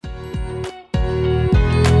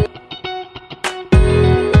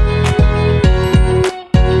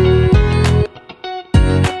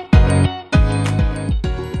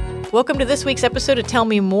Welcome to this week's episode of Tell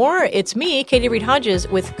Me More. It's me, Katie Reed Hodges,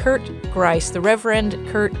 with Kurt Grice, the Reverend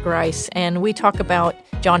Kurt Grice, and we talk about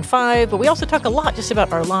John 5, but we also talk a lot just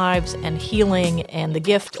about our lives and healing and the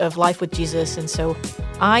gift of life with Jesus. And so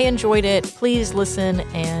I enjoyed it. Please listen,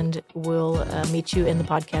 and we'll meet you in the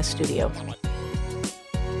podcast studio.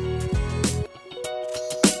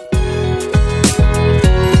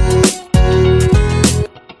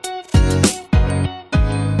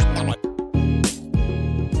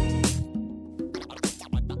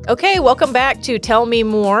 Okay, welcome back to Tell Me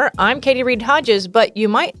More. I'm Katie Reed Hodges, but you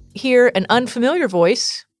might hear an unfamiliar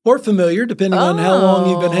voice. Or familiar, depending on how long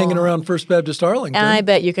you've been hanging around First Baptist Arlington. I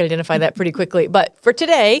bet you can identify that pretty quickly. But for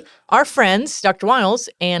today, our friends, Dr. Wiles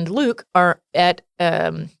and Luke, are at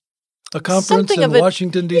a conference in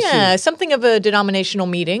Washington, D.C. Yeah, something of a denominational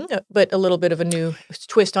meeting, but a little bit of a new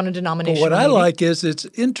twist on a denominational What I meeting. like is it's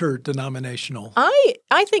interdenominational.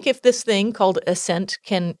 I think if this thing called Ascent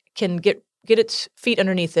can get its feet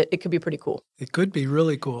underneath it, it could be pretty cool. It could be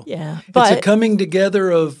really cool. Yeah. But it's a coming together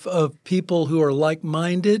of people who are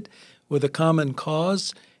like-minded with a common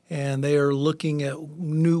cause, and they are looking at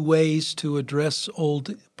new ways to address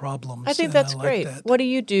old problems. I think that's great. That. What do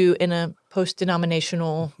you do in a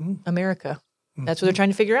post-denominational America? That's what they're trying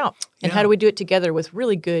to figure out. And how do we do it together with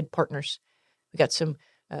really good partners? We've got some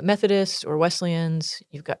Methodists or Wesleyans.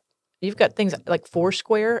 You've got things like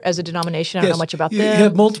Foursquare as a denomination. I don't know much about them. You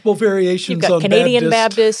have multiple variations You've got on Canadian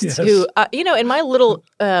Baptists yes. who, in my little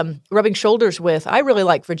rubbing shoulders with, I really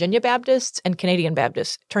like Virginia Baptists and Canadian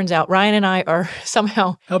Baptists. Turns out Ryan and I are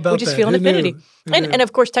somehow, we just feel an affinity. And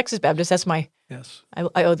of course, Texas Baptists, that's my,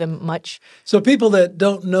 I owe them much. So people that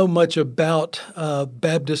don't know much about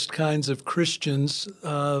Baptist kinds of Christians,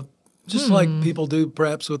 just like people do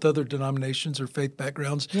perhaps with other denominations or faith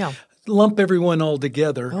backgrounds, lump everyone all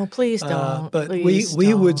together. Oh, please don't. But please we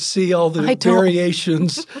don't. would see all the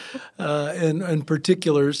variations and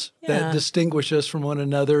particulars that distinguish us from one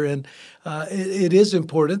another. And it is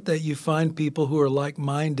important that you find people who are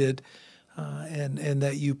like-minded and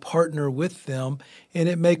that you partner with them. And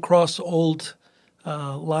it may cross old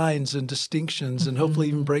lines and distinctions and hopefully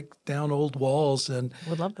even break down old walls. And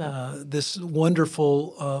would love that. This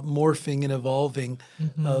wonderful morphing and evolving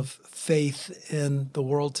of faith in the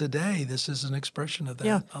world today. This is an expression of that.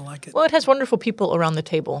 Yeah. I like it. Well, it has wonderful people around the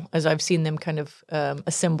table, as I've seen them kind of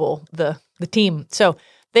assemble the team. So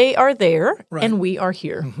they are there and we are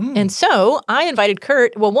here. And so I invited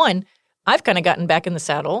Kurt. Well, one, I've kind of gotten back in the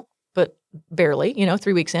saddle, but barely,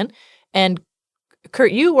 3 weeks in. And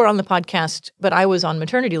Kurt, you were on the podcast, but I was on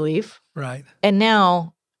maternity leave. Right. And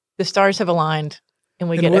now the stars have aligned, and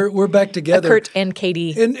we're back together. Kurt and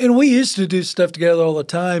Katie. And we used to do stuff together all the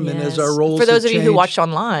time. Yes. And as our roles for those of changed, you who watch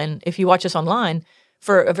online, if you watch us online,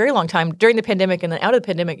 for a very long time during the pandemic and then out of the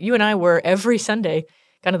pandemic, you and I were every Sunday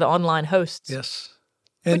kind of the online hosts. Yes.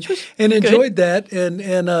 And enjoyed that.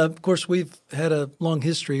 And of course, we've had a long,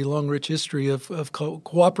 rich history of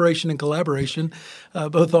cooperation and collaboration,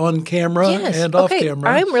 both on camera and off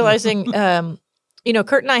camera. I'm realizing,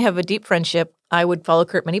 Kurt and I have a deep friendship. I would follow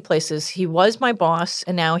Kurt many places. He was my boss,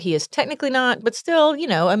 and now he is technically not, but still,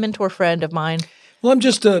 a mentor friend of mine. Well, I'm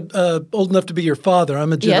just old enough to be your father.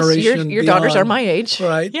 I'm a generation Yes, your beyond, daughters are my age.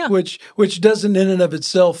 Right, yeah. Which doesn't in and of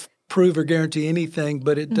itself prove or guarantee anything,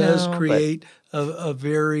 but it does create a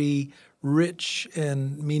very rich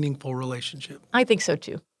and meaningful relationship. I think so,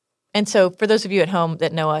 too. And so for those of you at home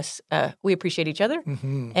that know us, we appreciate each other.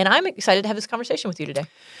 And I'm excited to have this conversation with you today.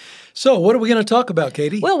 So what are we going to talk about,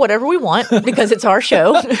 Katie? Well, whatever we want, because it's our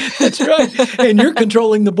show. That's right. And you're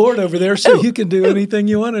controlling the board over there, so you can do anything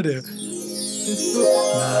you want to do.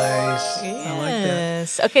 Nice. Yes. I like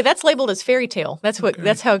that. Okay, that's labeled as fairy tale.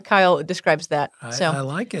 That's how Kyle describes that. I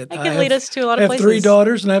like it. It can lead us to a lot of places. I have 3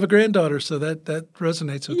 daughters and I have a granddaughter, so that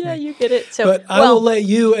resonates with me. Yeah, you get it. So, but I will let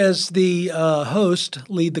you, as the host,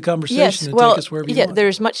 lead the conversation and take us wherever you want.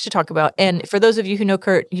 There's much to talk about. And for those of you who know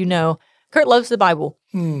Kurt, Kurt loves the Bible.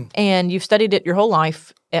 And you've studied it your whole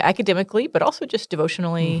life, academically, but also just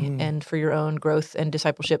devotionally and for your own growth and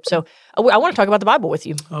discipleship. So I want to talk about the Bible with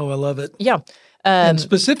you. Oh, I love it. Yeah. And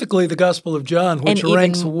specifically the Gospel of John, which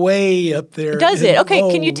ranks way up there. Does it? Okay,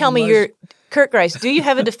 can you tell me Kurt Grice, do you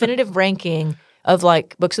have a definitive ranking of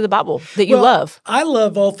books of the Bible that you love? I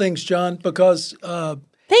love all things John because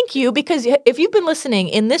Thank you, because if you've been listening,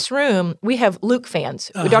 in this room, we have Luke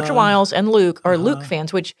fans. Dr. Wiles and Luke are Luke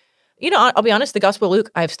fans, which, I'll be honest, the Gospel of Luke,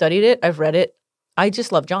 I've studied it, I've read it. I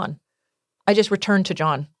just love John. I just return to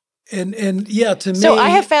John. And to me. So I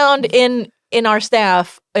have found in our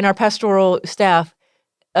staff, in our pastoral staff,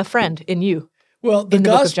 a friend in you. Well, the in the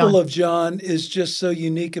book of Gospel John. of John is just so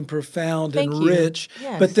unique and profound Thank and you. rich.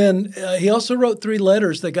 Yes. But then he also wrote 3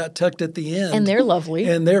 letters that got tucked at the end. And they're lovely.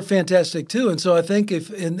 And they're fantastic too. And so I think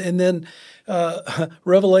and then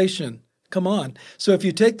Revelation, come on. So if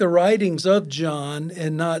you take the writings of John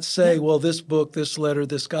and not say, well, this book, this letter,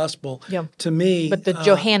 this gospel, Yeah. to me. But the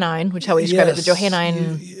Johannine, which is how we describe it, the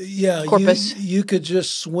Johannine corpus. You could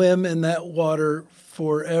just swim in that water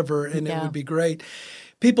forever and it Yeah. would be great.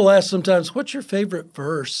 People ask sometimes, what's your favorite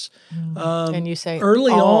verse? And you say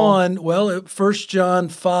Early all. on, well, 1 John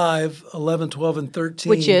 5, 11, 12, and 13.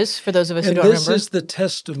 Which is, for those of us who And don't this remember. is the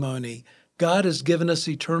testimony. God has given us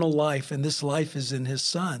eternal life, and this life is in his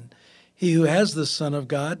Son. He who has the Son of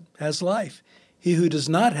God has life. He who does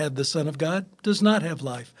not have the Son of God does not have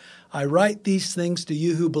life. I write these things to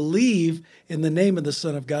you who believe in the name of the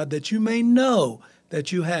Son of God, that you may know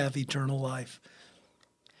that you have eternal life.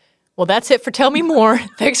 Well, that's it for Tell Me More.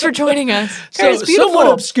 Thanks for joining us. So It's beautiful.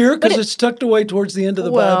 somewhat obscure because But it's tucked away towards the end of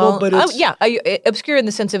the Bible, but it's obscure in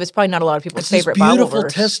the sense of it's probably not a lot of people's it's this favorite Bible beautiful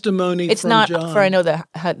verse. testimony It's from not John. for I know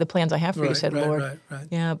the plans I have for you, said right, Lord. right.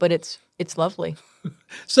 Yeah, but it's lovely.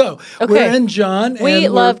 So Okay. we're in John. We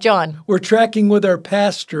and love John. We're tracking with our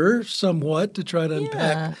pastor somewhat to try to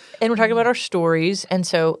unpack. And we're talking about our stories. And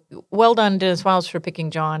so well done, Dennis Wiles, for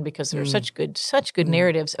picking John because there are such good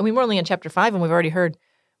narratives. I mean, we're only in chapter 5 and we've already heard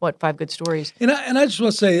 5 good stories. And I just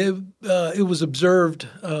want to say it was observed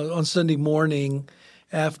on Sunday morning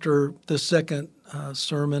after the second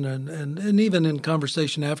sermon and even in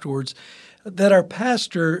conversation afterwards that our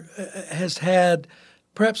pastor has had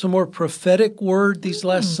perhaps a more prophetic word these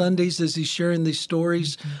last Sundays as he's sharing these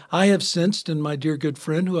stories. I have sensed in my dear good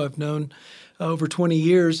friend who I've known over 20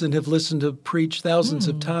 years and have listened to preach thousands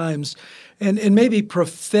of times. And maybe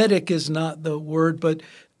prophetic is not the word, but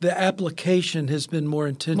the application has been more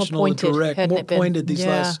intentional pointed, and direct, hadn't more it been? pointed these Yeah.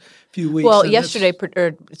 last few weeks. Well, And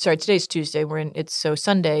today's Tuesday. So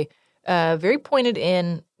Sunday. Very pointed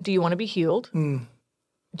in, do you want to be healed?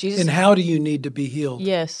 Jesus. and how do you need to be healed?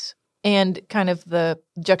 Yes. And kind of the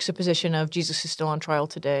juxtaposition of Jesus is still on trial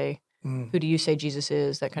today. Who do you say Jesus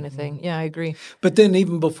is? That kind of thing. Yeah, I agree. But then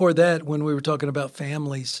even before that, when we were talking about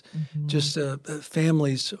families, just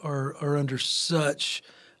families are under such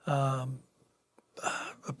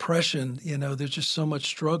oppression. You know, there's just so much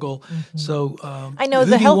struggle. So I know who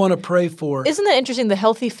the do health- you want to pray for? Isn't that interesting? The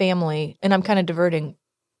healthy family, and I'm kind of diverting.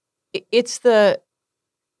 It's the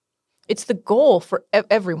goal for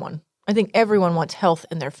everyone. I think everyone wants health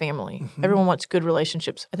in their family. Everyone wants good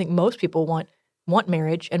relationships. I think most people want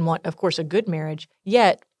marriage and want, of course, a good marriage.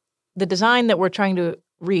 Yet, the design that we're trying to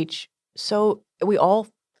reach, so we all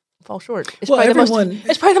fall short. It's, Well,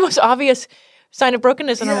 it's probably the most obvious sign of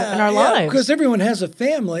brokenness in our lives. Because everyone has a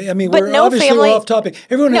family. I mean, But we're no obviously family- we're off topic.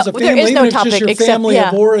 Everyone has a there family, is even no if it's just topic your except family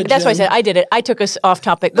of origin. That's why I said I did it. I took us off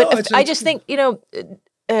topic, but No, it's- I just think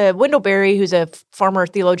Wendell Berry, who's a farmer,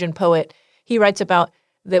 theologian, poet, he writes about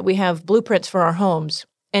that we have blueprints for our homes,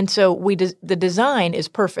 and so the design is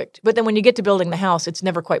perfect. But then when you get to building the house, it's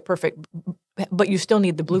never quite perfect. But you still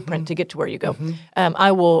need the blueprint to get to where you go.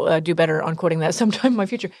 I will do better on quoting that sometime in my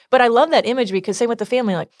future. But I love that image because same with the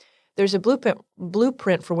family, like there's a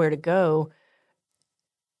blueprint for where to go.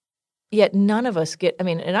 Yet none of us get. I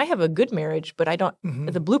mean, and I have a good marriage, but I don't.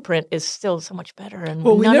 The blueprint is still so much better, and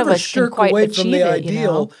Well, we none never of us can shirk quite away achieve from the it,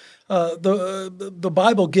 ideal. The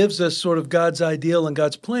Bible gives us sort of God's ideal and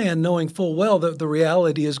God's plan, knowing full well that the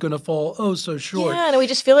reality is going to fall so short. Yeah, and we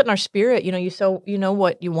just feel it in our spirit. You know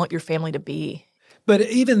what you want your family to be. But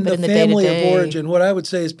even the in the family of day-to-day- origin, what I would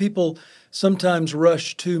say is people sometimes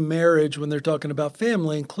rush to marriage when they're talking about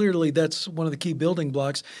family, and clearly that's one of the key building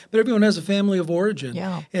blocks. But everyone has a family of origin.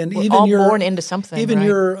 Yeah, And we're even all your born into something. even right?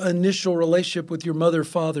 your initial relationship with your mother,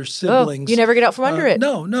 father, siblings. you never get out from under it.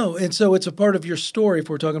 No. And so it's a part of your story if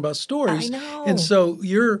we're talking about stories. I know. And so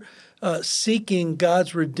you're seeking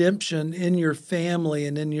God's redemption in your family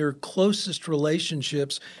and in your closest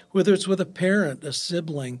relationships, whether it's with a parent, a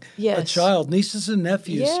sibling, a Yes. child, nieces and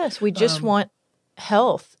nephews. Yes, we just want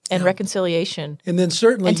health and reconciliation. And then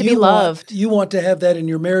certainly And to be loved. You want to have that in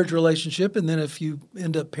your marriage relationship. And then if you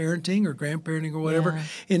end up parenting or grandparenting or whatever,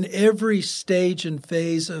 in every stage and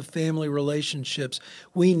phase of family relationships,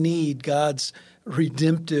 we need God's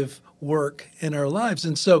redemptive work in our lives.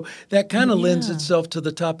 And so that kind of lends itself to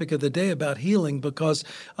the topic of the day about healing, because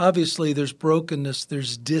obviously there's brokenness,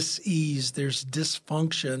 there's dis-ease, there's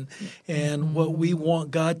dysfunction. And what we want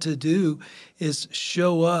God to do is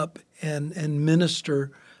show up and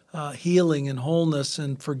minister healing and wholeness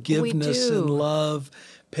and forgiveness do. and love,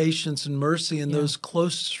 patience and mercy in those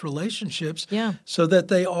closest relationships, Yeah. so that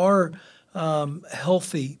they are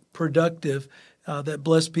healthy, productive, that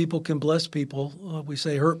blessed people can bless people. We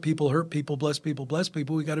say hurt people, bless people, bless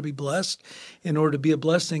people. We got to be blessed in order to be a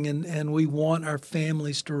blessing, and we want our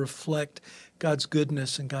families to reflect God's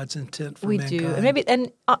goodness and God's intent for mankind. We do. And maybe,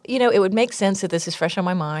 it would make sense that this is fresh on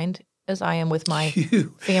my mind as I am with my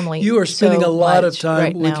family. You are spending a lot of time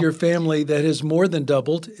right with now. your family that has more than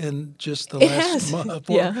doubled in just the last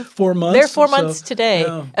 4 months. They're 4 months today.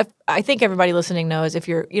 Yeah. I think everybody listening knows if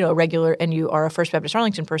you're a regular and you are a First Baptist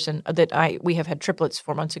Arlington person that we have had triplets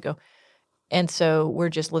 4 months ago, and so we're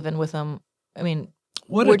just living with them. I mean,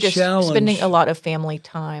 we're just spending a lot of family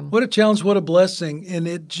time. What a challenge! What a blessing! And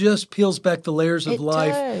it just peels back the layers of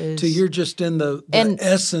life to you're just in the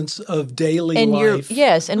essence of daily life.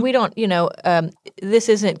 Yes, and we don't. This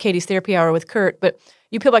isn't Katie's therapy hour with Kurt, but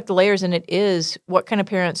you peel back the layers, and it is what kind of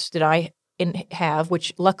parents did I have?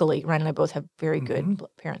 Which luckily, Ryan and I both have very good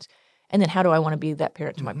parents. And then how do I want to be that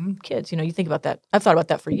parent to my kids? You think about that. I've thought about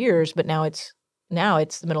that for years, but now it's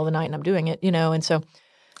the middle of the night and I'm doing it. And so.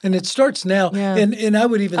 And it starts now. Yeah. And I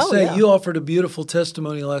would even say you offered a beautiful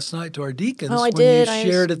testimony last night to our deacons. Oh, I did.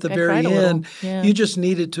 You shared at the very end. Yeah. You just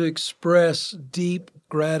needed to express deep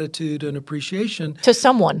gratitude and appreciation. To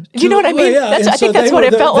someone. You know what I mean? Yeah. I think that's what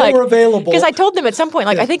it felt like. They were available. Because I told them at some point,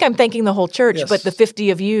 I think I'm thanking the whole church, but the 50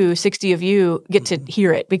 of you, 60 of you get to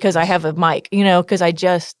hear it because I have a mic, because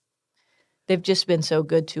they've just been so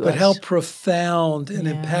good to us. But how profound and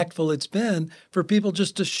impactful it's been for people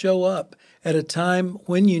just to show up at a time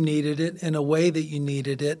when you needed it in a way that you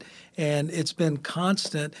needed it. And it's been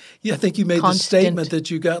constant. Yeah, I think you made the statement that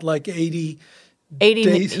you got like 80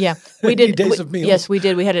 days. Yeah, we did. Days of meals. Yes, we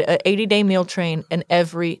did. We had an 80-day meal train, and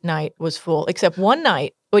every night was full, except one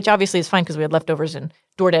night, which obviously is fine because we had leftovers and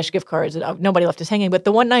DoorDash gift cards. And nobody left us hanging. But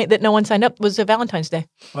the one night that no one signed up was a Valentine's Day.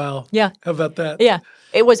 Wow. Yeah. How about that? Yeah.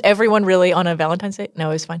 It was everyone really on a Valentine's Day? No,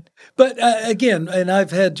 it was fine. But again, and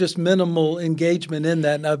I've had just minimal engagement in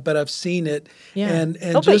that, but I've seen it. Yeah. And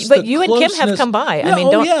but you and Kim have come by. Yeah,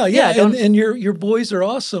 I mean, and your boys are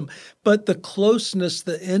awesome. But the closeness,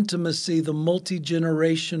 the intimacy, the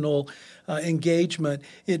multi-generational engagement,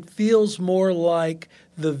 it feels more like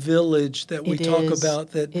the village that we talk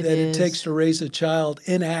about that it takes to raise a child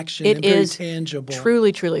in action and very tangible.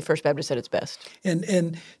 Truly, truly First Baptist at its best.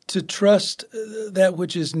 And to trust that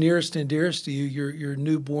which is nearest and dearest to you, your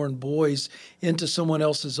newborn boys, into someone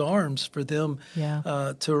else's arms for them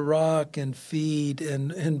to rock and feed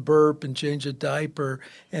and burp and change a diaper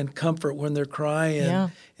and comfort when they're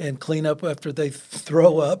crying and clean up after they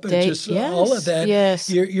throw up and all of that. Yes.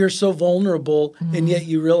 You're so vulnerable, and yet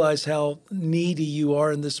you realize how needy you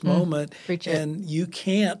are in this moment, and you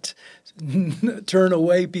can't turn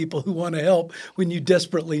away people who want to help when you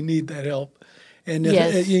desperately need that help. And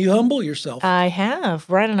you humble yourself. I have.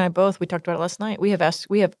 Ryan and I both, we talked about it last night. We have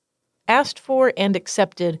asked for and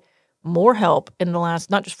accepted more help in the last,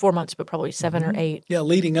 not just 4 months, but probably 7 or 8. Yeah,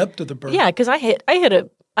 leading up to the birth. Yeah, because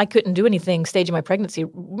I couldn't do anything stage of my pregnancy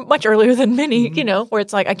much earlier than many, where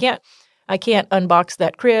it's like I can't unbox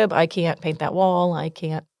that crib, I can't paint that wall, I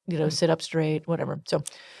can't, sit up straight, whatever. So,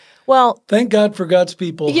 well, thank God for God's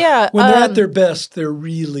people. Yeah, when they're at their best, they're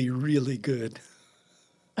really, really good.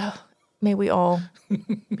 May we all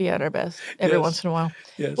be at our best every once in a while.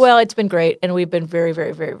 Yes. Well, it's been great, and we've been very,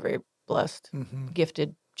 very, very, very blessed,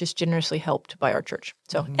 gifted, just generously helped by our church.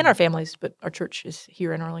 So, and our families, but our church is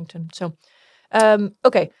here in Arlington. So,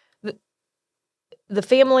 okay, the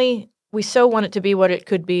family, we so want it to be what it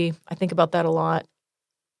could be. I think about that a lot.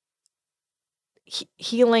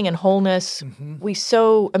 Healing and wholeness.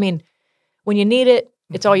 When you need it,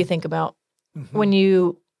 it's all you think about. When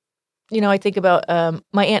I think about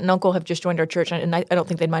my aunt and uncle have just joined our church, and I don't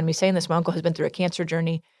think they'd mind me saying this. My uncle has been through a cancer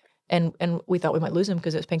journey, and we thought we might lose him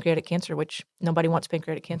because it was pancreatic cancer, which nobody wants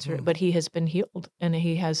pancreatic cancer, but he has been healed, and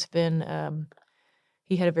he has been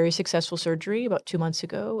he had a very successful surgery about 2 months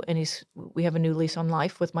ago, and we have a new lease on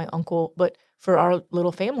life with my uncle. But for our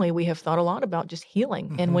little family, we have thought a lot about just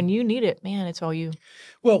healing, and when you need it, man, it's all you.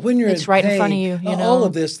 Well, when it's right in front of you. All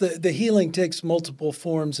of this, the healing takes multiple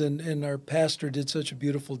forms, and our pastor did such a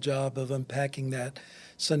beautiful job of unpacking that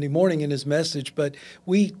Sunday morning in his message. But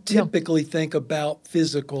we typically think about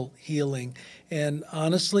physical healing, and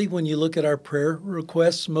honestly, when you look at our prayer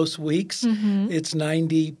requests most weeks, it's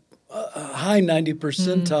high 90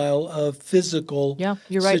 percentile of physical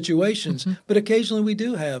situations. But occasionally we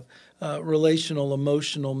do have relational,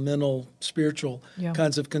 emotional, mental, spiritual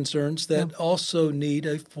kinds of concerns that also need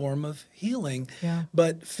a form of healing. Yeah.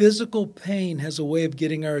 But physical pain has a way of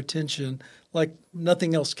getting our attention like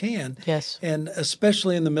nothing else can. Yes. And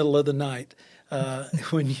especially in the middle of the night.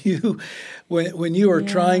 When you are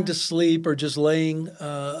trying to sleep or just laying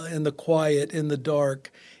in the quiet, in the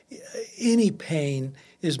dark, any pain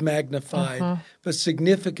is magnified, but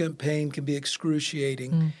significant pain can be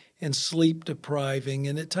excruciating and sleep depriving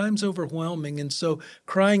and at times overwhelming. And so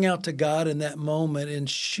crying out to God in that moment in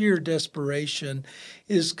sheer desperation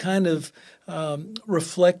is kind of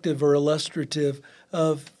reflective or illustrative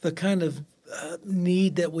of the kind of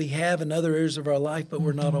need that we have in other areas of our life, but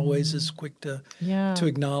we're not always as quick to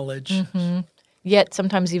acknowledge. Yet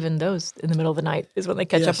sometimes even those in the middle of the night is when they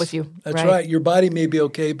catch up with you. That's right. Your body may be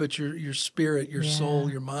okay, but your spirit, your soul,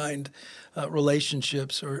 your mind,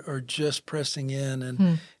 relationships are just pressing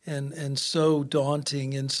in and so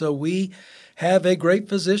daunting. And so we have a great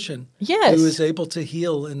physician who is able to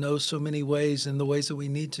heal and know so many ways in the ways that we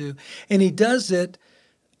need to. And he does it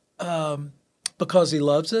because he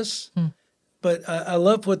loves us. But I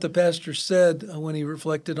love what the pastor said when he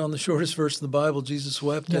reflected on the shortest verse in the Bible. Jesus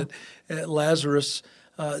wept at Lazarus'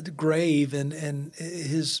 grave and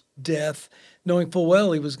his death, knowing full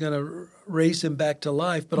well he was going to raise him back to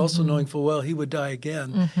life, but also knowing full well he would die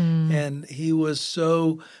again. And he was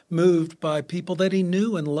so moved by people that he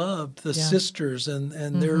knew and loved, the sisters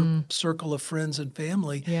and their circle of friends and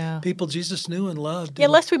family, people Jesus knew and loved. Yeah,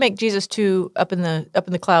 lest we make Jesus too up in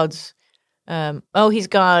the clouds. He's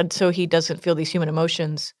God, so he doesn't feel these human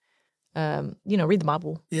emotions. Read the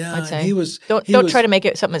Bible. Yeah, I'd say. And he was try to make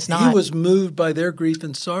it something that's not. He was moved by their grief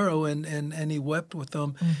and sorrow, and he wept with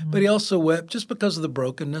them. But he also wept just because of the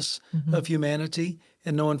brokenness of humanity,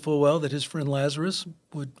 and knowing full well that his friend Lazarus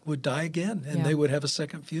would die again, and they would have a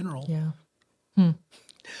second funeral. Yeah.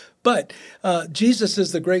 But Jesus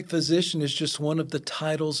as the great physician is just one of the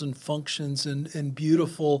titles and functions and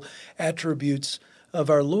beautiful attributes of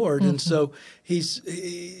our Lord. And so he's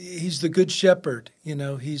the good shepherd,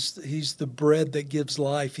 he's the bread that gives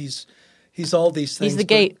life. He's all these things. He's the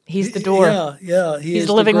gate. He's the door. Yeah. He's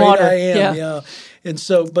the living water. I am. And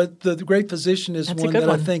so, but the great physician is one that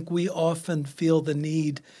I think we often feel the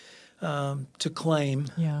need to claim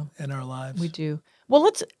in our lives. We do. Well,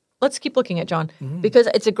 let's keep looking at John because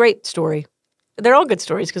it's a great story. They're all good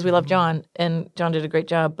stories because we love John, and John did a great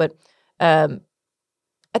job. But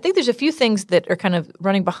I think there's a few things that are kind of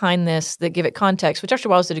running behind this that give it context, which Dr.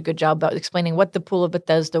 Wiles did a good job about explaining what the Pool of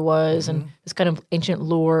Bethesda was and this kind of ancient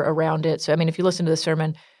lore around it. So, I mean, if you listen to the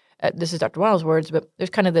sermon, this is Dr. Wiles' words, but there's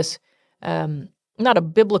kind of this, not a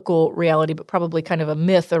biblical reality, but probably kind of a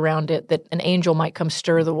myth around it that an angel might come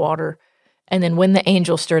stir the water. And then when the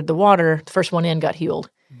angel stirred the water, the first one in got healed.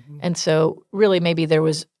 And so really maybe there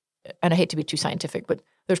was, and I hate to be too scientific, but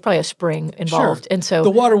there's probably a spring involved. Sure. And so the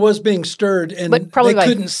water was being stirred and they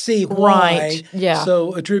couldn't see why. Right. Yeah.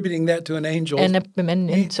 So attributing that to an angel.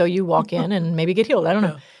 And so you walk in and maybe get healed. I don't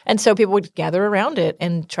know. And so people would gather around it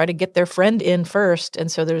and try to get their friend in first. And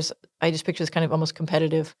so I just picture this kind of almost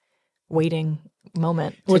competitive waiting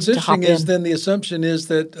moment. What's interesting is then the assumption is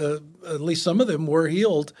that at least some of them were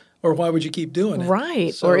healed, or why would you keep doing it?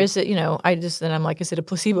 Right. So, or is it, I'm like, is it a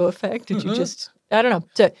placebo effect? Did you just, I don't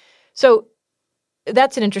know. So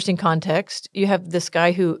that's an interesting context. You have this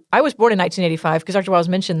guy who, I was born in 1985, because Dr. Wiles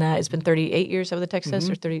mentioned that. It's been 38 years, the text says,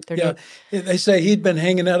 or 38. Yeah, they say he'd been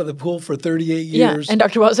hanging out of the pool for 38 years. Yeah, and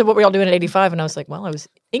Dr. Wiles said, what were y'all doing at 85? And I was like, well, I was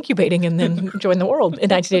incubating and then joined the world in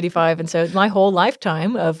 1985. And so my whole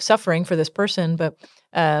lifetime of suffering for this person. But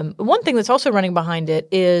one thing that's also running behind it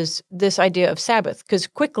is this idea of Sabbath. Because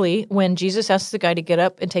quickly, when Jesus asks the guy to get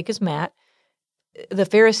up and take his mat, the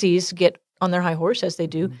Pharisees get on their high horse, as they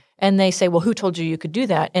do, and they say, well, who told you could do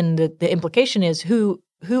that? And the implication is who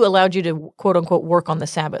allowed you to, quote unquote, work on the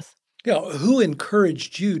Sabbath? Yeah, who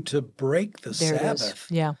encouraged you to break the Sabbath?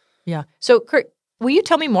 Yeah. So, Kurt, will you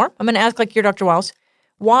tell me more? I'm going to ask like you're Dr. Wiles.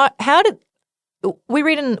 How did we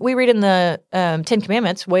read in the Ten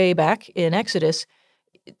Commandments way back in Exodus?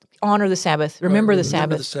 Honor the Sabbath. Remember the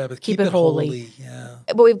Sabbath. Keep it holy. Yeah.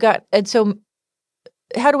 But we've got, and so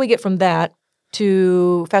how do we get from that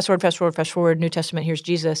to fast forward, New Testament, here's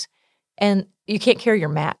Jesus, and you can't carry your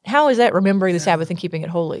mat? How is that remembering the Sabbath and keeping it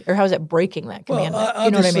holy? Or how is that breaking that commandment? Well,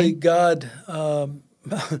 obviously, you know what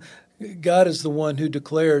I mean? God is the one who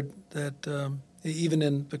declared that even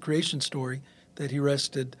in the creation story, that he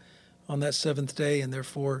rested on that seventh day, and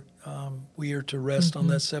therefore we are to rest on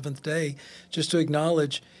that seventh day, just to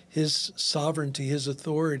acknowledge his sovereignty, his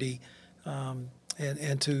authority,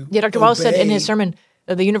 and to Dr. Wiles said in his sermon,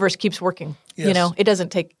 the universe keeps working. Yes. It doesn't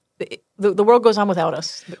take the world goes on without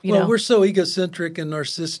us. Well, we're so egocentric and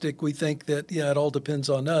narcissistic. We think that, it all depends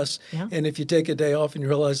on us. Yeah. And if you take a day off and you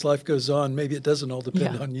realize life goes on, maybe it doesn't all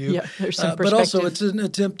depend on you. Yeah, there's some but also perspective. it's an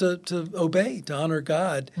attempt to obey, to honor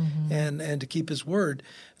God and to keep his word.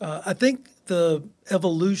 I think the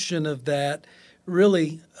evolution of that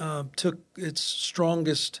really took its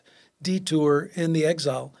strongest detour in the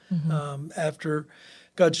exile. After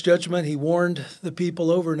God's judgment, he warned the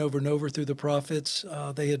people over and over and over through the prophets.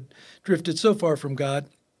 They had drifted so far from God.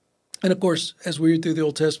 And of course, as we read through the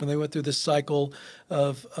Old Testament, they went through this cycle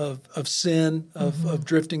of sin, of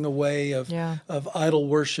drifting away, of idol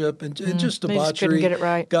worship, and just debauchery. They just couldn't get it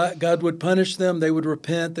right. God would punish them. They would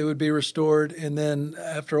repent. They would be restored. And then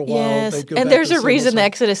after a while, they'd go back to there's a the reason single the sin.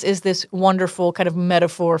 Exodus is this wonderful kind of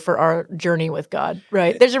metaphor for our journey with God,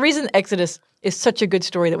 right? There's a reason Exodus is such a good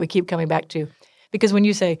story that we keep coming back to. Because when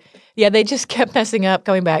you say, they just kept messing up,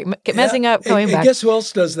 coming back, kept messing up, coming back. And guess who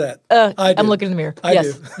else does that? I do. I'm looking in the mirror. I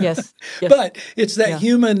yes, do. yes. But it's that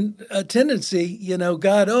human tendency,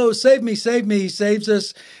 God, save me. He saves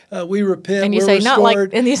us. We repent. And you we're say,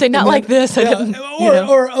 restored. not like this.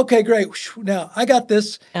 Or, okay, great. Now I got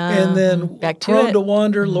this. And then back to prone it. to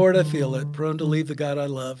wander, Lord, I feel it. Prone to leave the God I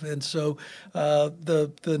love. And so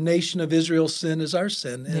the nation of Israel's sin is our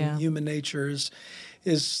sin. And human nature is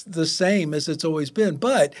the same as it's always been.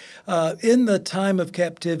 But in the time of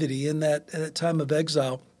captivity, in that time of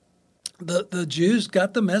exile, the Jews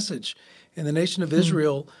got the message. And the nation of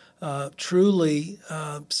Israel truly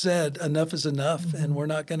said, enough is enough, and we're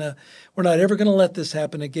not ever gonna let this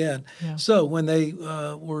happen again. Yeah. So when they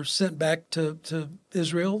were sent back to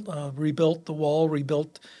Israel, rebuilt the wall,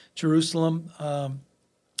 rebuilt Jerusalem,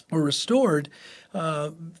 were restored,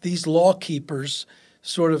 these law keepers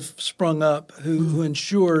sort of sprung up who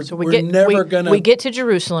ensured we get to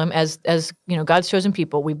Jerusalem as God's chosen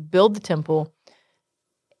people. We build the temple.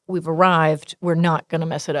 We've arrived. We're not going to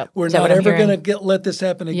mess it up. We're not ever going to let this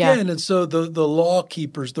happen again. And so the law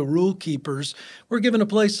keepers, the rule keepers, were given a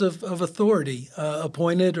place of authority,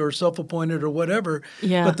 appointed or self-appointed or whatever.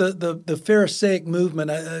 Yeah. But the Pharisaic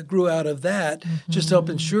movement grew out of that, just to help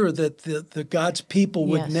ensure that the God's people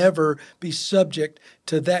would never be subject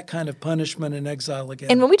to that kind of punishment and exile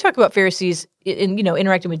again. And when we talk about Pharisees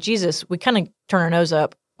interacting with Jesus, we kind of turn our nose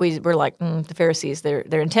up. We're like, the Pharisees, their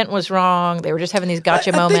intent was wrong. They were just having these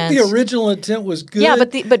gotcha moments. I think the original intent was good. Yeah,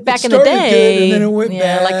 but back in the day, good and then it went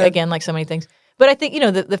bad. Like so many things. But I think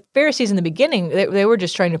the Pharisees in the beginning, they were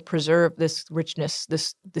just trying to preserve this richness,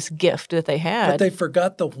 this gift that they had. But they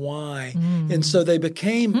forgot the why, and so they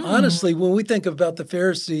became honestly. When we think about the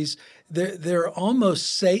Pharisees, they're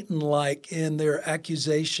almost Satan-like in their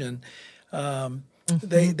accusation.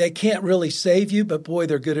 They can't really save you, but boy,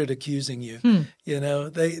 they're good at accusing you.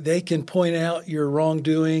 They can point out your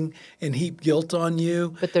wrongdoing and heap guilt on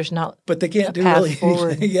you. But they can't do really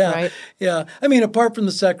anything. Yeah. I mean, apart from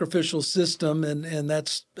the sacrificial system, and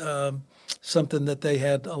that's something that they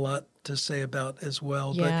had a lot to say about as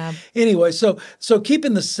well. Yeah. But anyway, so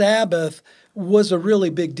keeping the Sabbath was a really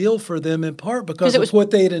big deal for them, in part because of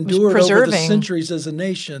what they had endured over the centuries as a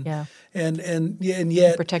nation. Yeah. And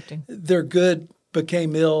yet protecting their good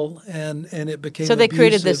became ill, and it became so they abusive.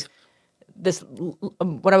 created this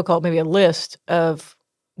what I would call maybe a list of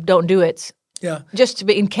don't do it. Yeah, just to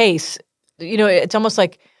be in case. It's almost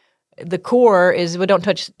like the core is don't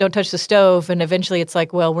touch the stove, and eventually it's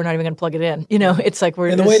like, well, we're not even going to plug it in. It's like we're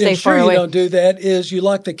and the way to stay ensure far away. You don't do that is you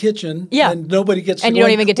lock the kitchen. Yeah. And nobody gets. And you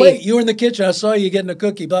don't even get to wait. eat. You were in the kitchen. I saw you getting a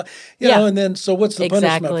cookie. Blah. And then so what's the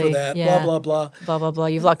punishment for that? Yeah. Blah blah blah. Blah blah blah.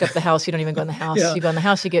 You've locked up the house. You don't even go in the house. You go in the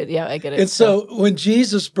house. You get. Yeah, I get it. And so when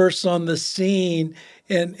Jesus bursts on the scene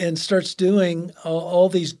and starts doing all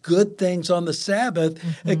these good things on the Sabbath,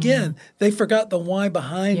 again, they forgot the why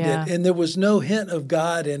behind it. And there was no hint of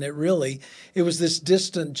God in it, really. It was this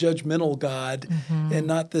distant, judgmental God and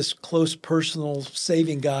not this close, personal,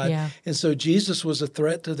 saving God. Yeah. And so Jesus was a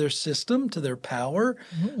threat to their system, to their power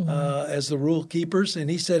as the rule keepers. And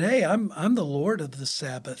he said, hey, I'm the Lord of the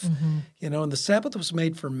Sabbath. And the Sabbath was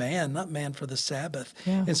made for man, not man for the Sabbath.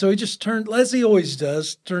 Yeah. And so he just turned, as he always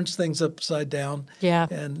does, turns things upside down. Yeah.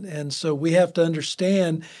 And so we have to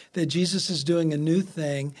understand that Jesus is doing a new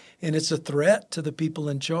thing, and it's a threat to the people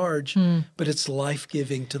in charge, but it's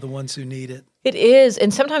life-giving to the ones who need it. It is,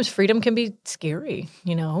 and sometimes freedom can be scary,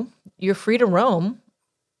 You're free to roam,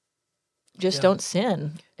 just don't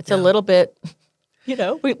sin. It's a little bit, we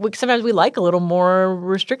sometimes we like a little more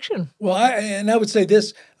restriction. Well, I would say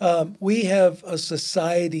this, we have a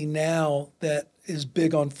society now that is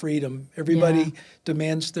big on freedom. Everybody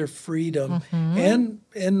demands their freedom. And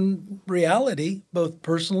in reality, both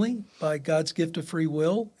personally, by God's gift of free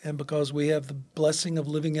will, and because we have the blessing of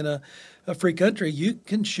living in a free country, you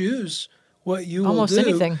can choose what you Almost will do.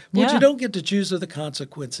 anything. What you don't get to choose are the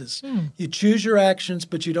consequences. You choose your actions,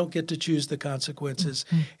 but you don't get to choose the consequences.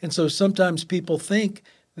 And so sometimes people think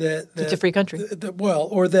that it's a free country.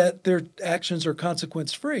 Or that their actions are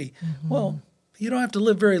consequence free. Well, you don't have to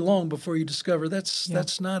live very long before you discover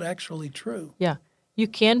that's not actually true. Yeah. You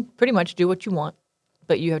can pretty much do what you want,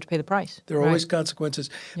 but you have to pay the price. There are always consequences.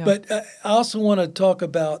 Yeah. But I also want to talk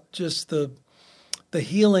about just the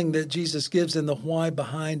healing that Jesus gives and the why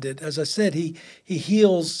behind it. As I said, he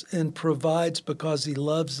heals and provides because he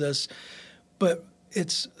loves us. But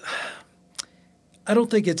I don't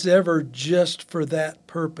think it's ever just for that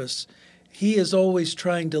purpose. He is always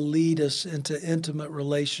trying to lead us into intimate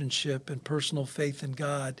relationship and personal faith in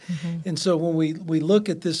God. And so when we look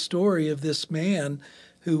at this story of this man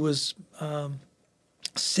who was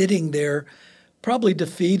sitting there, probably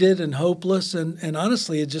defeated and hopeless, and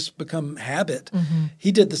honestly, it just become habit.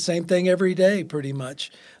 He did the same thing every day, pretty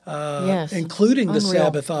much, including the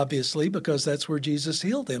Sabbath, obviously, because that's where Jesus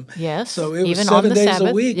healed him. Yes, so it was even 7 days Sabbath.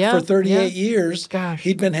 a week for 38 years. Gosh.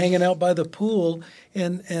 He'd been hanging out by the pool,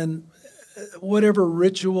 and whatever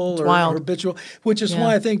ritual or habitual, which is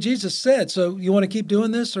why I think Jesus said, "So you want to keep doing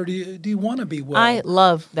this, or do you want to be well?" I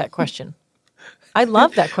love that question. I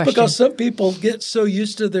love that question. Because some people get so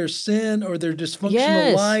used to their sin or their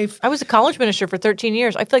dysfunctional life. I was a college minister for 13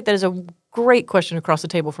 years. I feel like that is a great question across the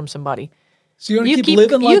table from somebody. So you want to keep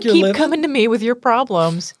living like you're living? You keep coming to me with your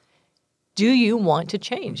problems. Do you want to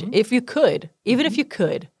change? If you could, even if you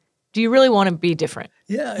could, do you really want to be different?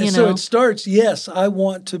 Yeah, and so it starts, yes, I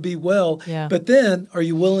want to be well. Yeah. But then are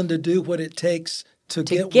you willing to do what it takes to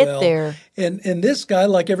get well? There. And this guy,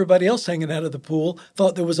 like everybody else hanging out of the pool,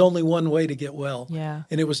 thought there was only one way to get well. Yeah.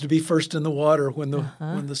 And it was to be first in the water when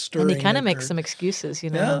the stirring. And he kind of makes some excuses,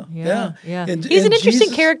 Yeah. And he's an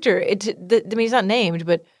interesting character. He's not named,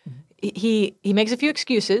 but he makes a few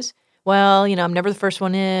excuses. Well, I'm never the first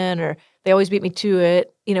one in, or they always beat me to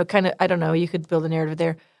it. Kind of, I don't know, you could build a narrative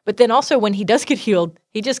there. But then also when he does get healed,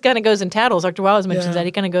 he just kind of goes and tattles. Dr. Wallace mentions that.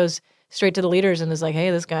 He kind of goes straight to the leaders and is like, hey,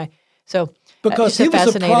 this guy. So because he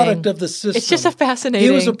was a product of the system. It's just a fascinating.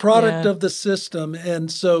 He was a product of the system,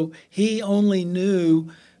 and so he only knew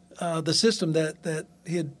the system that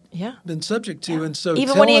he had been subject to, and so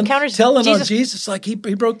even when he encounters telling Jesus, on Jesus, like he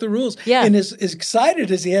broke the rules, Yeah. and as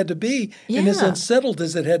excited as he had to be, and as unsettled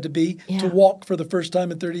as it had to be to walk for the first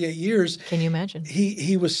time in 38 years. Can you imagine?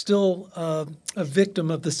 He was still a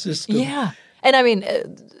victim of the system. Yeah, and I mean,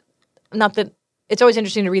 not that it's always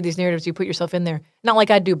interesting to read these narratives. You put yourself in there. Not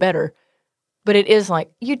like I'd do better. But it is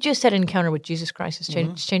like you just had an encounter with Jesus Christ.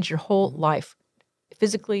 It's changed your whole life,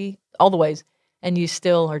 physically, all the ways, and you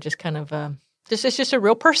still are just kind of it's just a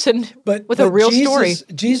real person with a real story.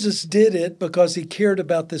 Jesus did it because he cared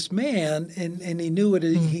about this man, and he knew what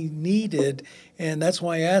he needed, and that's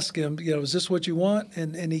why I asked him, is this what you want?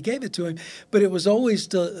 And he gave it to him. But it was always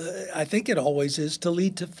I think it always is to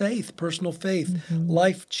lead to faith, personal faith,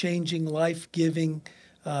 life-changing, life-giving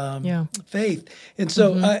faith. And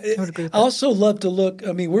so I also love to look,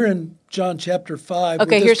 we're in John chapter 5.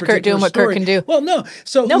 Okay, here's Kurt doing what Kurt can do. Well, no.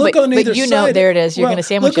 So look on either side. There it is. You're going to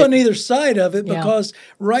sandwich look on either side of it because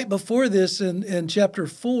right before this in chapter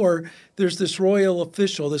 4, there's this royal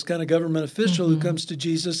official, this kind of government official who comes to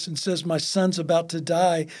Jesus and says, my son's about to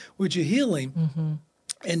die. Would you heal him?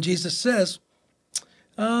 And Jesus says,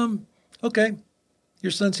 okay,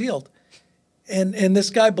 your son's healed. And this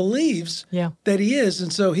guy believes that he is.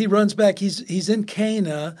 And so he runs back. He's in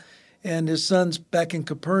Cana, and his son's back in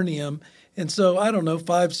Capernaum. And so, I don't know,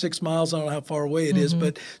 5-6 miles, I don't know how far away it is,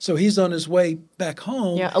 but so he's on his way back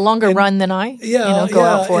home. Yeah, a longer run than I go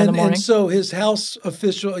out for in the morning. And so his house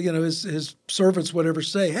official, his servants, whatever,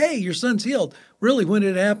 say, hey, your son's healed. Really, when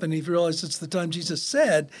did it happen? He realized it's the time Jesus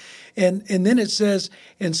said. And then it says,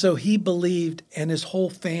 and so he believed, and his whole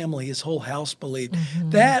family, his whole house believed.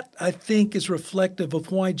 That, I think, is reflective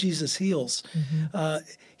of why Jesus heals.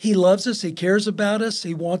 He loves us. He cares about us.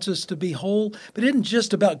 He wants us to be whole. But it isn't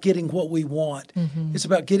just about getting what we want. It's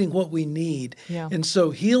about getting what we need. Yeah. And so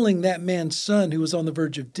healing that man's son who was on the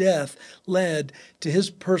verge of death led to his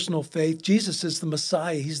personal faith. Jesus is the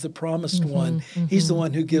Messiah. He's the promised one. He's the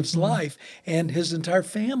one who gives life. And his entire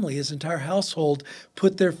family, his entire household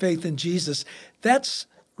put their faith in Jesus. That's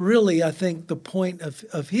really, I think, the point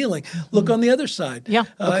of healing. Look on the other side. Yeah.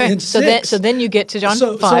 Okay. In 6, so then you get to John 5.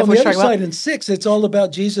 So on the other side in 6, it's all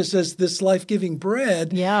about Jesus as this life-giving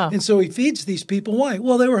bread. Yeah. And so he feeds these people. Why?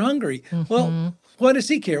 Well, they were hungry. Well, Why does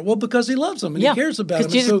he care? Well, because he loves them and he cares about them.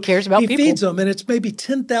 Because Jesus cares about people. He feeds them, and it's maybe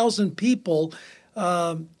 10,000 people,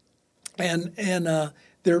 and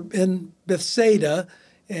they're in Bethsaida,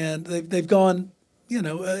 and they've gone.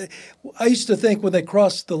 I used to think when they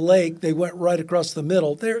crossed the lake, they went right across the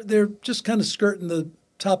middle. They're just kind of skirting the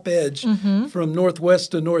top edge from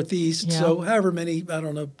northwest to northeast. Yeah. So however many,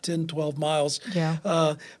 10, 12 miles. Yeah.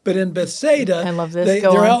 But in Bethsaida, I love this.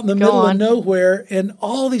 They're out in the middle of nowhere, and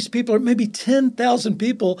all these people, maybe 10,000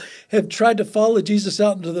 people, have tried to follow Jesus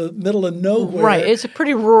out into the middle of nowhere. Right. It's a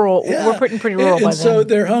pretty rural. Yeah. We're pretty rural by then. And so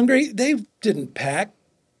they're hungry. They didn't pack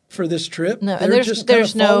for this trip. No, and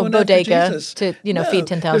there's no bodega to feed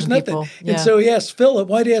 10,000 people. Yeah. And so he asked Philip.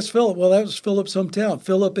 Why did he ask Philip? Well, that was Philip's hometown.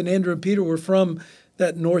 Philip and Andrew and Peter were from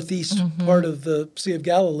that northeast part of the Sea of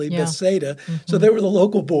Galilee, Bethsaida. So they were the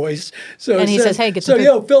local boys. So he says, "Hey, get some food."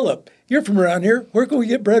 Yo, Philip, you're from around here. Where can we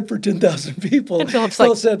get bread for 10,000 people? And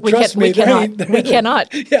Philip said, "Trust me, we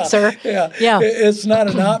cannot, sir. Yeah, it's not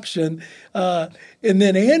an option." And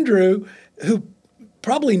then Andrew, who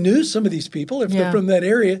probably knew some of these people if they're from that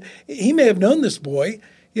area. He may have known this boy,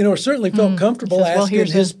 or certainly felt comfortable asking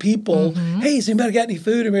his people, "Hey, has anybody got any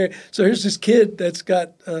food?" So here's this kid that's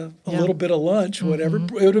got a little bit of lunch, whatever.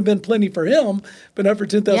 It would have been plenty for him, but not for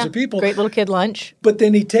 10,000 people. Great little kid lunch. But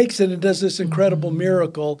then he takes it and does this incredible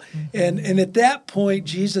miracle. And at that point,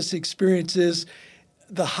 Jesus experiences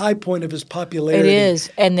the high point of his popularity. It is.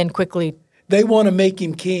 And then quickly they want to make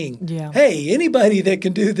him king. Yeah. Hey, anybody that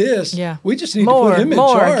can do this, we just need to put him in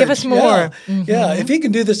charge. Give us more. Yeah. If he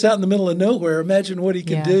can do this out in the middle of nowhere, imagine what he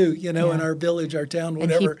can do, in our village, our town,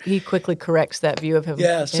 whatever. And he quickly corrects that view of him.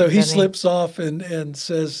 Yeah, so he slips off and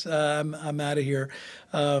says, I'm out of here.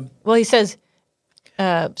 Well, he says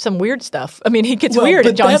some weird stuff. I mean, he gets weird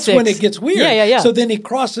at John 6. That's when it gets weird. Yeah. So then he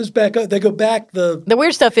crosses back up. They go back. The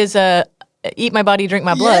weird stuff is eat my body, drink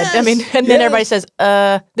my blood. Yes, I mean, and then everybody says,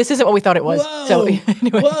 this isn't what we thought it was. Whoa, so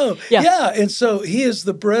anyway, whoa. Yeah. And so he is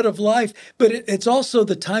the bread of life. But it's also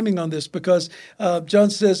the timing on this because John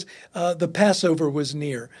says the Passover was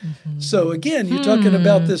near. So again, you're talking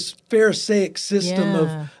about this Pharisaic system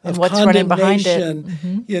of what's condemnation, running behind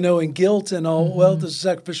it. And guilt and all. Well, this is a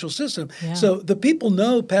sacrificial system. Yeah. So the people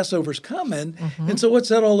know Passover's coming. And so what's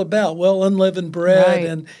that all about? Well, unleavened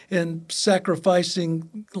bread and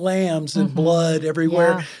sacrificing lambs and blood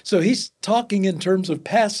everywhere. Yeah. So he's talking in terms of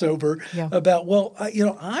Passover about,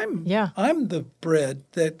 I'm the bread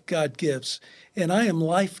that God gives, and I am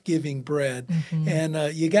life-giving bread.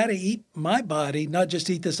 And you got to eat my body, not just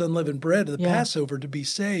eat this unleavened bread of the Passover to be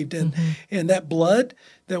saved. And that blood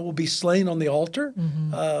that will be slain on the altar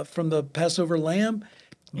from the Passover lamb,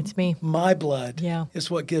 it's me. My blood is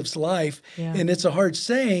what gives life. Yeah. And it's a hard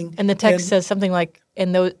saying. And the text says something like,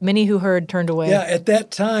 and those many who heard turned away. Yeah, at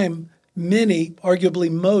that time, many, arguably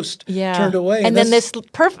most, turned away. And then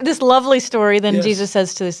this lovely story, then Jesus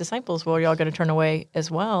says to his disciples, well, are y'all going to turn away as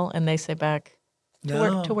well? And they say back,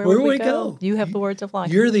 to where would we go? You have the words of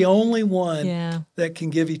life. You're the only one that can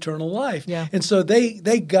give eternal life. Yeah. And so they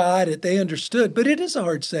got it. They understood. But it is a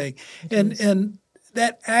hard saying. And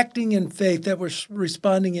that acting in faith, that was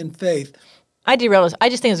responding in faith. I derailed this. I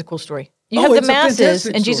just think it's a cool story. You have the masses,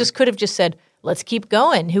 and Jesus could have just said, let's keep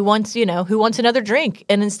going. Who wants another drink?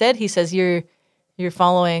 And instead he says, you're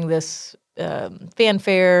following this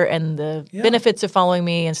fanfare and the benefits of following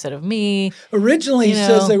me instead of me. Originally he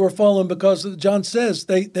says they were following because John says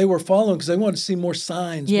they were following because they wanted to see more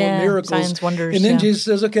signs, more miracles. Signs, wonders. And then Jesus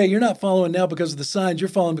says, okay, you're not following now because of the signs. You're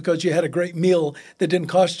following because you had a great meal that didn't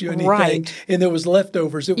cost you anything and there was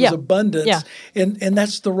leftovers. It was abundance. Yeah. And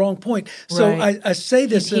that's the wrong point. So I say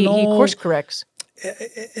this he course corrects.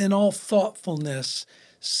 In all thoughtfulness,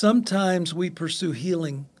 sometimes we pursue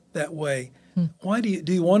healing that way. Why do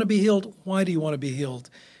you want to be healed? Why do you want to be healed?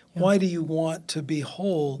 Yeah. Why do you want to be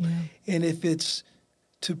whole? Yeah. And if it's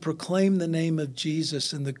to proclaim the name of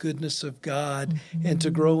Jesus and the goodness of God and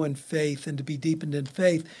to grow in faith and to be deepened in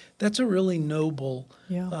faith, that's a really noble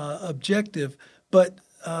objective. But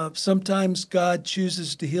sometimes God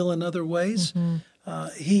chooses to heal in other ways.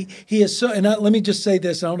 He is so, and let me just say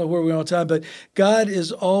this, I don't know where we are on time, but God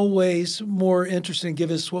is always more interested in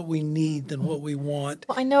giving us what we need than what we want.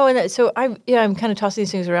 Well, I know, and so I'm kind of tossing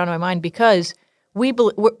these things around in my mind because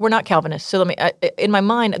we're not Calvinists. So in my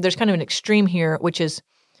mind, there's kind of an extreme here, which is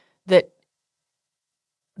that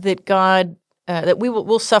God, that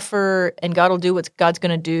we'll suffer and God will do what God's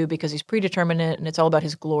going to do because He's predeterminate and it's all about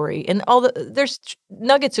His glory. And there's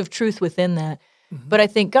nuggets of truth within that. But I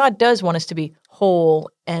think God does want us to be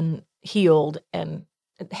whole and healed and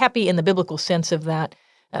happy in the biblical sense of that.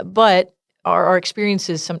 But our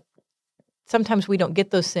experiences, sometimes we don't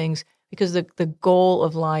get those things because the goal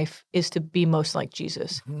of life is to be most like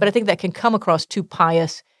Jesus. But I think that can come across too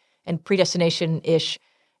pious and predestination-ish,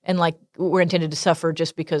 and like we're intended to suffer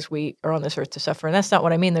just because we are on this earth to suffer. And that's not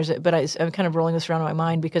what I mean. I'm kind of rolling this around in my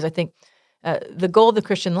mind because I think the goal of the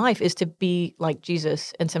Christian life is to be like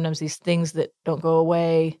Jesus. And sometimes these things that don't go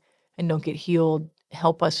away and don't get healed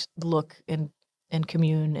help us look and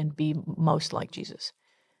commune and be most like Jesus.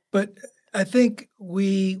 But I think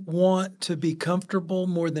we want to be comfortable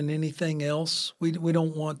more than anything else. We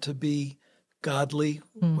don't want to be godly.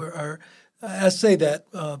 I say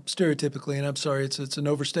that stereotypically, and I'm sorry, it's an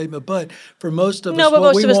overstatement. But for most of us,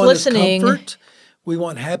 what we want listening, is comfort. We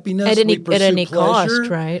want happiness. At any pleasure. cost,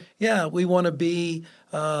 right? Yeah, we want to be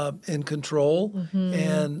in control.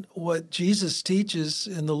 And what Jesus teaches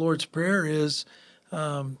in the Lord's Prayer is,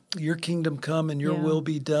 your kingdom come and your will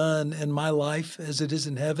be done in my life as it is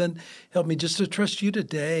in heaven. Help me just to trust you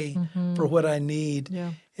today for what I need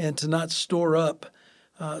and to not store up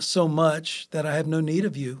so much that I have no need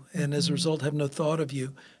of you, and as a result have no thought of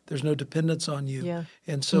you. There's no dependence on you. Yeah.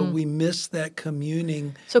 And so we miss that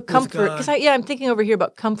communing comfort, with God. because I'm thinking over here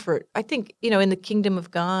about comfort. I think, in the kingdom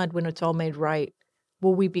of God, when it's all made right,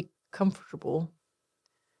 will we be comfortable?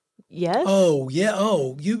 Yes. Oh, yeah.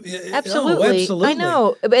 Oh, you absolutely. Oh, absolutely. I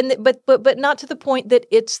know. But not to the point that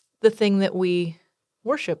it's the thing that we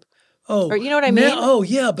worship. Oh, or you know what I mean? Oh,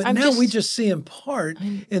 yeah. But now we just see in part,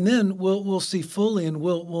 and then we'll see fully, and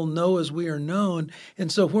we'll know as we are known.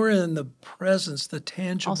 And so we're in the presence, the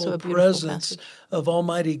tangible presence of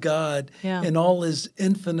Almighty God in all His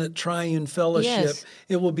infinite triune fellowship. Yes.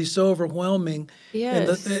 It will be so overwhelming.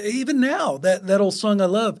 Yes. And even now, that old song I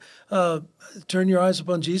love. Turn your eyes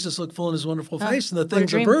upon Jesus, look full in His wonderful face, and the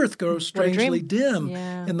things of earth grow strangely dim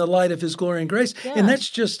in the light of His glory and grace. Yeah. And that's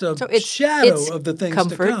just a shadow of the things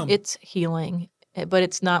comfort, to come. It's healing, but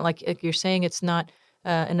it's not like you're saying, it's not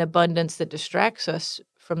an abundance that distracts us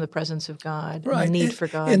from the presence of God and the need for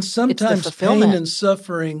God. And sometimes pain and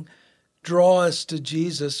suffering draw us to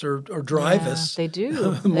Jesus or drive us. They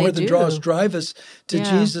do. More than draw us, drive us to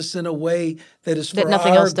Jesus in a way that is for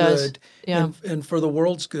nothing our else good does. And for the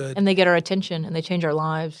world's good. And they get our attention and they change our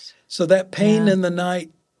lives. So that pain in the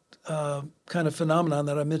night kind of phenomenon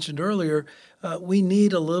that I mentioned earlier, we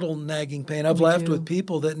need a little nagging pain. I've laughed with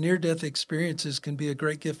people that near-death experiences can be a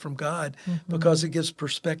great gift from God because it gives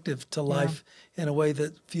perspective to life in a way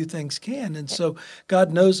that few things can. And so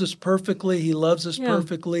God knows us perfectly. He loves us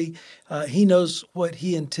perfectly. He knows what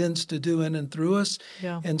He intends to do in and through us.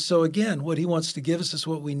 Yeah. And so again, what He wants to give us is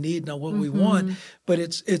what we need, not what we want. But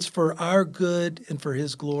it's for our good and for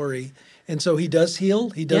His glory. And so He does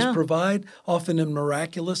heal. He does provide, often in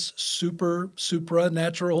miraculous,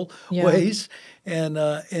 supernatural ways. And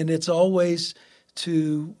it's always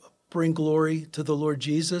to bring glory to the Lord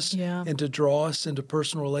Jesus and to draw us into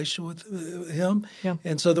personal relation with Him,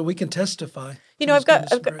 and so that we can testify.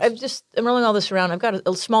 I'm rolling all this around. I've got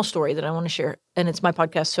a small story that I want to share, and it's my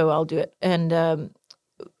podcast, so I'll do it. And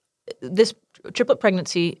this triplet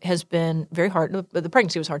pregnancy has been very hard. The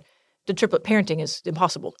pregnancy was hard. The triplet parenting is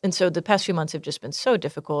impossible, and so the past few months have just been so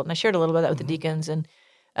difficult. And I shared a little bit of that with the deacons, and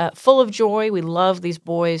full of joy. We love these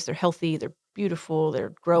boys. They're healthy. They're beautiful.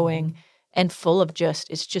 They're growing. And full of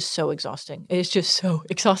it's just so exhausting. It's just so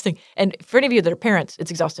exhausting. And for any of you that are parents, it's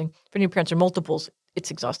exhausting. For any of you parents are multiples,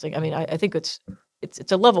 it's exhausting. I mean, I think it's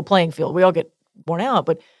a level playing field. We all get worn out.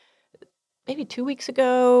 But maybe 2 weeks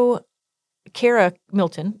ago, Kara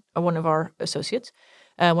Milton, one of our associates,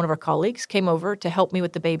 one of our colleagues, came over to help me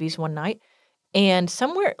with the babies one night. And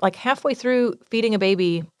somewhere like halfway through feeding a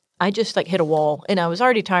baby, I just hit a wall. And I was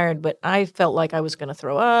already tired, but I felt like I was going to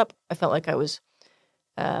throw up. I felt like I was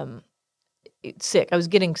sick. I was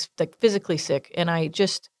getting physically sick, and I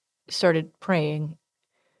just started praying,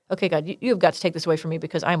 okay, God, you have got to take this away from me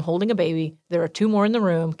because I'm holding a baby. There are 2 more in the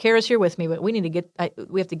room. Kara's here with me, but we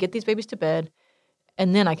have to get these babies to bed,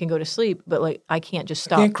 and then I can go to sleep. But I can't just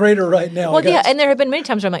stop. I can't crater right now. Well, and there have been many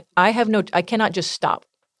times where I'm like, I cannot just stop,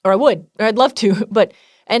 or I would, or I'd love to,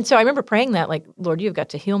 and so I remember praying that, Lord, you've got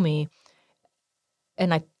to heal me,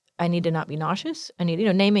 and I need to not be nauseous. I need,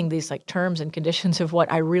 naming these terms and conditions of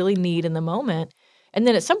what I really need in the moment. And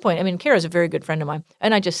then at some point, Kara's a very good friend of mine.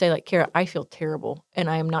 And I just say Kara, I feel terrible and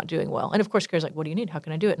I am not doing well. And of course, Kara's like, what do you need? How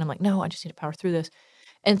can I do it? And I'm like, no, I just need to power through this.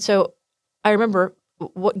 And so I remember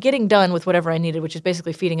getting done with whatever I needed, which is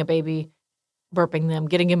basically feeding a baby, burping them,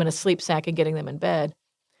 getting them in a sleep sack and getting them in bed.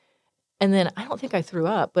 And then I don't think I threw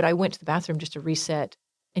up, but I went to the bathroom just to reset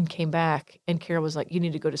and came back, and Kara was like, you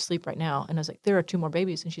need to go to sleep right now. And I was like, there are 2 more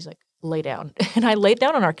babies. And she's like, lay down. And I laid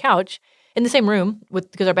down on our couch in the same room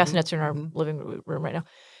because our bassinets are in our living room right now.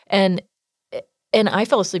 And I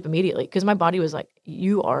fell asleep immediately because my body was like,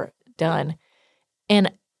 you are done.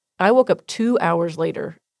 And I woke up 2 hours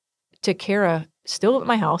later to Kara still at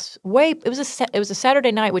my house. It was a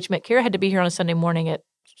Saturday night, which meant Kara had to be here on a Sunday morning at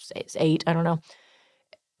 8. I don't know.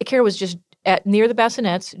 Kara was just near the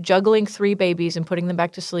bassinets, juggling 3 babies and putting them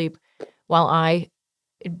back to sleep, while I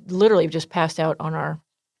literally just passed out on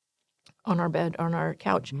our bed, on our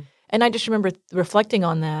couch. Mm-hmm. And I just remember reflecting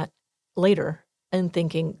on that later and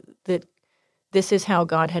thinking that this is how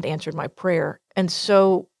God had answered my prayer. And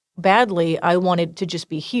so badly, I wanted to just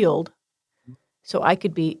be healed so I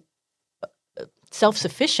could be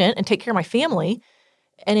self-sufficient and take care of my family.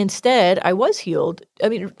 And instead, I was healed. I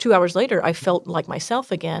mean, 2 hours later, I felt like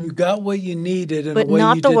myself again. You got what you needed in but a way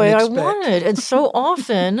not you the didn't way expect. I wanted. And so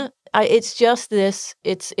often, it's just this,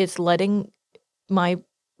 it's letting my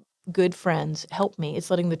good friends help me. It's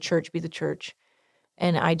letting the church be the church.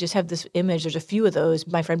 And I just have this image. There's a few of those.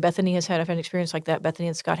 My friend Bethany I've had an experience like that. Bethany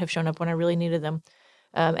and Scott have shown up when I really needed them.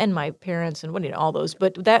 And my parents and all those.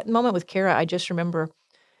 But that moment with Kara, I just remember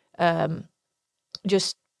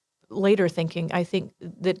just later thinking, I think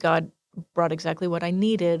that God brought exactly what I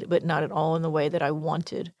needed, but not at all in the way that I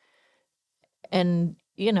wanted. And,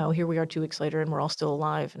 here we are 2 weeks later, and we're all still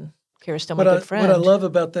alive, and Kara's still my good friend. What I love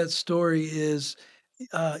about that story is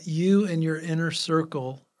you and your inner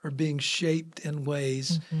circle are being shaped in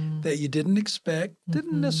ways that you didn't expect,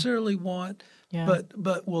 didn't necessarily want,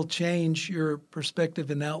 but will change your perspective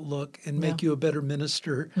and outlook and make you a better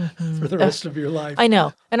minister for the rest of your life. I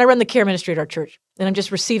know. And I run the care ministry at our church, and I'm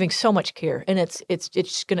just receiving so much care, and it's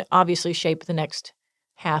going to obviously shape the next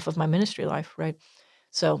half of my ministry life, right?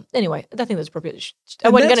 So anyway, I think that's appropriate. I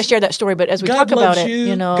wasn't going to share that story, but as we talk about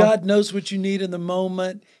it, God knows what you need in the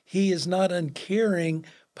moment. He is not uncaring,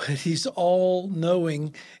 but he's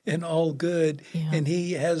all-knowing and all-good, and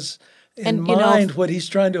he has in mind what he's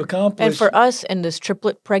trying to accomplish. And for us in this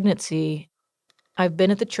triplet pregnancy, I've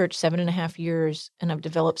been at the church 7.5 years, and I've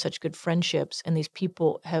developed such good friendships, and these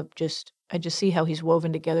people I just see how he's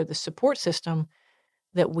woven together the support system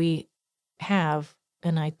that we have,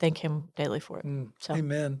 and I thank him daily for it. So.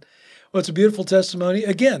 Amen. Well, it's a beautiful testimony.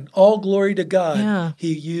 Again, all glory to God. Yeah.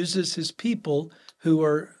 He uses his people who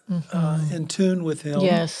are in tune with him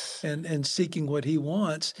and seeking what he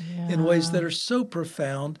wants in ways that are so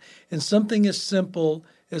profound. And something as simple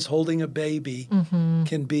as holding a baby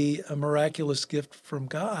can be a miraculous gift from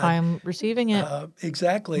God. I'm receiving it.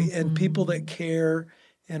 Exactly. And people that care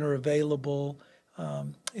and are available.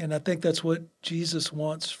 And I think that's what Jesus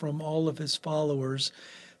wants from all of his followers.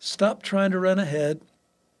 Stop trying to run ahead.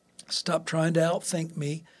 Stop trying to outthink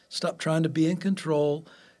me. Stop trying to be in control.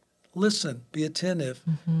 Listen, be attentive,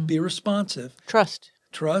 be responsive. Trust.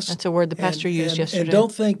 That's a word the pastor used yesterday. And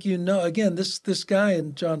don't think again, this guy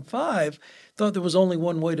in John 5 thought there was only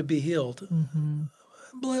one way to be healed. And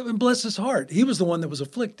bless his heart. He was the one that was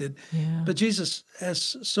afflicted. Yeah. But Jesus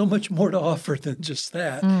has so much more to offer than just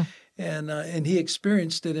that. And he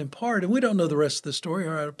experienced it in part. And we don't know the rest of the story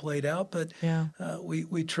or how it played out, but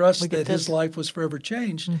we trust that his life was forever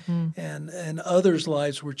changed. And others'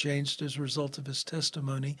 lives were changed as a result of his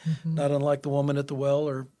testimony, not unlike the woman at the well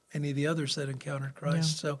or any of the others that encountered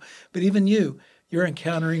Christ. So, but even you're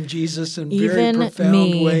encountering Jesus in very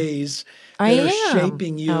profound ways that are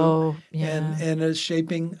shaping you and is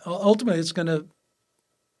shaping, ultimately it's going to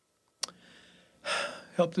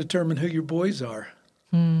help determine who your boys are.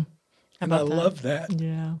 And I love that.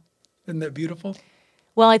 Yeah. Isn't that beautiful?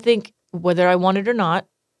 Well, I think whether I want it or not,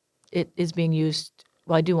 it is being used,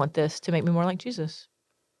 I do want this, to make me more like Jesus.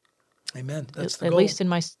 Amen. That's the goal. At least in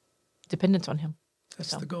my dependence on him.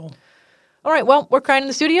 That's the goal. All right. Well, we're crying in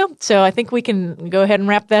the studio, so I think we can go ahead and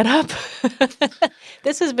wrap that up.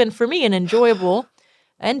 This has been, for me, an enjoyable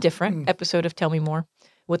and different episode of Tell Me More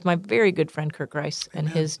with my very good friend, Kurt Grice, and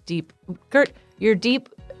his your deep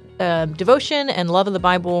devotion and love of the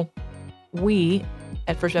Bible. We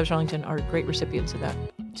at First Baptist Arlington are great recipients of that.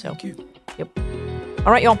 So, thank you. Yep.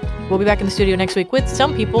 All right, y'all. We'll be back in the studio next week with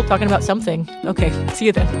some people talking about something. Okay. See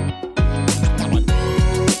you then.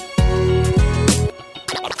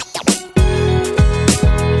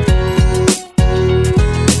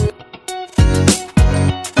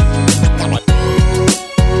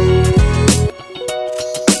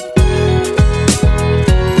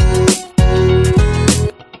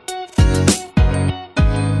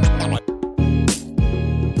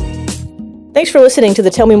 Thanks for listening to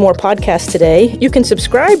the Tell Me More podcast today. You can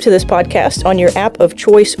subscribe to this podcast on your app of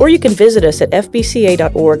choice, or you can visit us at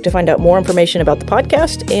fbca.org to find out more information about the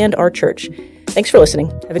podcast and our church. Thanks for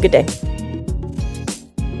listening. Have a good day.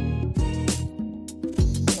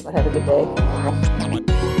 Have a good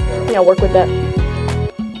day. I'll work with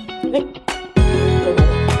that.